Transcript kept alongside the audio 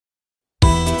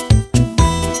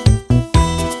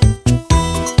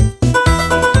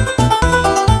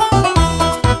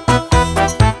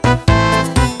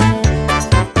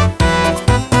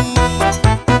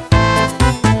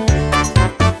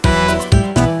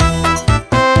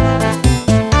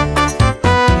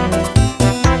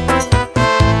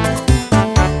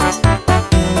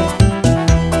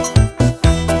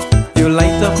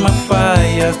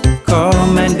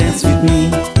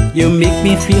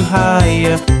feel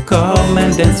higher. Come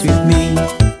and dance with me.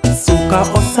 Soca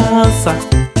or salsa,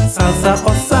 salsa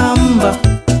or samba,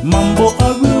 mambo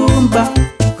or rumba.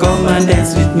 Come and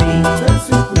dance with me.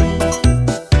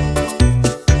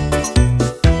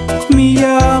 Mi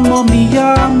amo, mi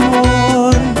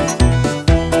amor.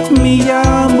 Mi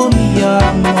amo, mi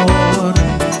amor.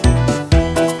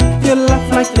 You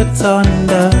laugh like the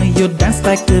thunder, you dance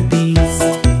like the beast.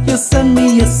 You send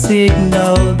me a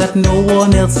signal that no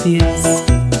one else hears.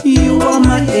 You are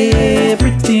my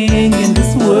everything in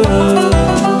this world.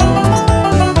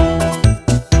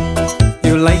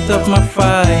 You light up my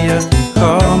fire.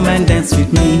 Come and dance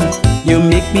with me. You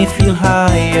make me feel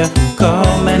higher.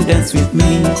 Come and dance with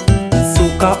me.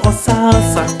 Soca or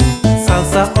salsa,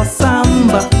 salsa or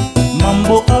samba,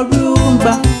 mambo or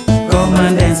rumba. Come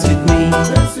and dance with me.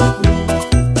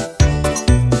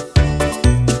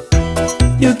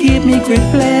 You give me great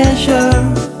pleasure.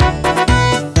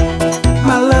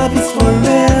 My love is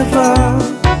forever.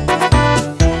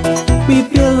 We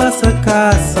build us a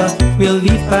casa. We'll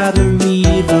live by the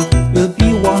river. We'll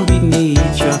be one with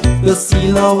nature. We'll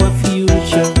seal our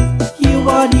future. You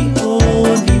are the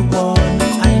only one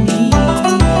I need.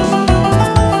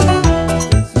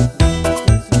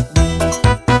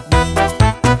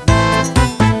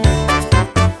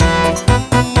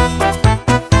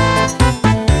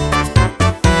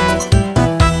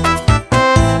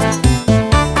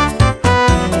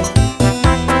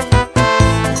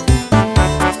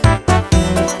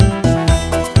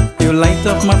 You light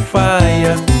up my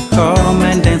fire. Come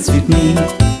and dance with me.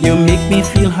 You make me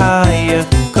feel higher.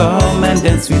 Come and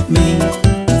dance with me.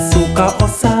 Soca or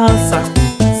salsa,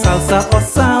 salsa or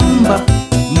samba,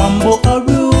 mambo or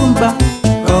rumba.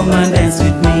 Come and dance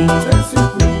with me.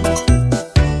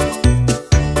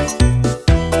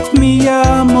 Mi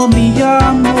amo, mi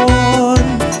amor.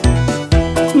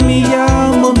 Mi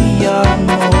amo, mi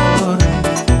amor.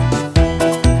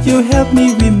 You help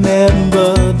me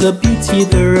remember the beauty,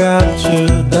 the rapture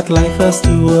that life has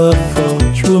to offer.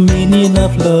 True meaning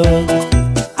of love.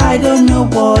 I don't know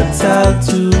what I'll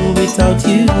do without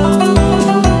you.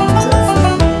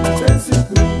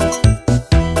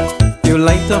 You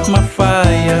light up my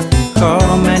fire.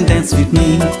 Come and dance with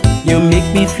me. You make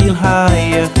me feel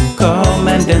higher. Come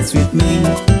and dance with me.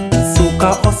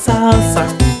 Soca or salsa,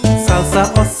 salsa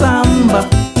or samba,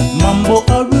 mambo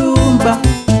or rumba.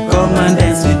 Come and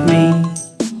dance with me.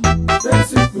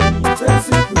 Dance with me, dance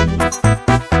with me.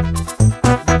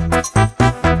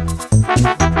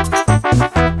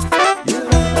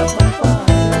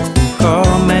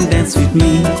 Come and dance with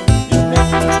me.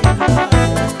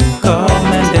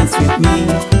 Come and dance with me.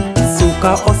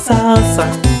 Soca or salsa,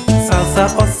 salsa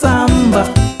or samba,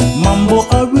 mambo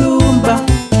or rumba.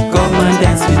 Come and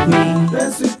dance with me.